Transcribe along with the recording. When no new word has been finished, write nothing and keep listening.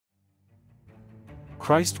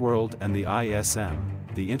Christ World and the ISM,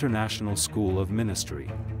 the International School of Ministry,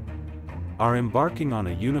 are embarking on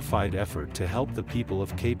a unified effort to help the people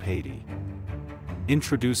of Cape Haiti.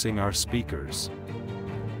 Introducing our speakers.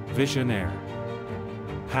 Visionaire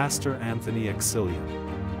Pastor Anthony Exilian.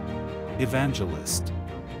 Evangelist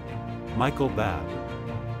Michael Babb.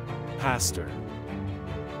 Pastor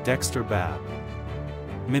Dexter Babb.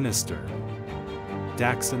 Minister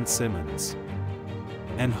Daxon Simmons.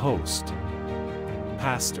 And host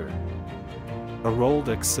Pastor Harold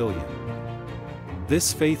Exilian.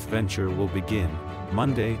 This faith venture will begin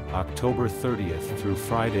Monday, October 30th through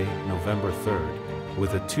Friday, November 3rd,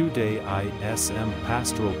 with a 2-day ISM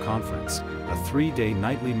Pastoral Conference, a 3-day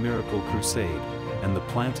nightly Miracle Crusade, and the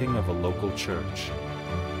planting of a local church.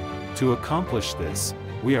 To accomplish this,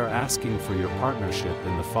 we are asking for your partnership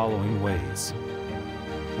in the following ways.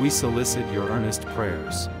 We solicit your earnest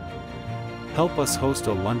prayers. Help us host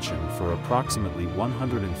a luncheon for approximately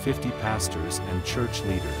 150 pastors and church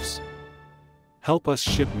leaders. Help us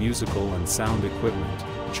ship musical and sound equipment,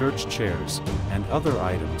 church chairs, and other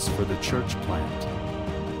items for the church plant.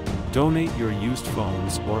 Donate your used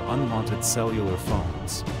phones or unwanted cellular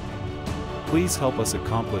phones. Please help us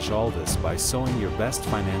accomplish all this by sowing your best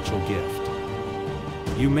financial gift.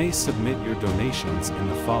 You may submit your donations in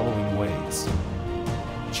the following ways.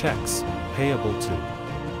 Checks, payable to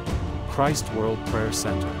Christ World Prayer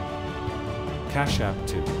Center. Cash App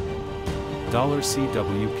to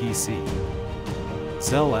 $CWPC.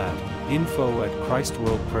 Zelle at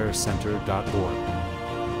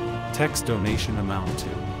info@christworldprayercenter.org. Text donation amount to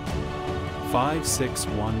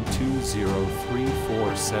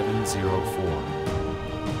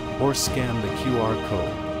 56120344704. Or scan the QR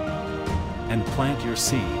code and plant your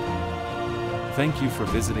seed. Thank you for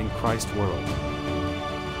visiting Christ World,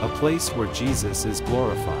 a place where Jesus is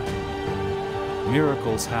glorified,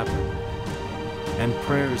 miracles happen, and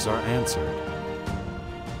prayers are answered.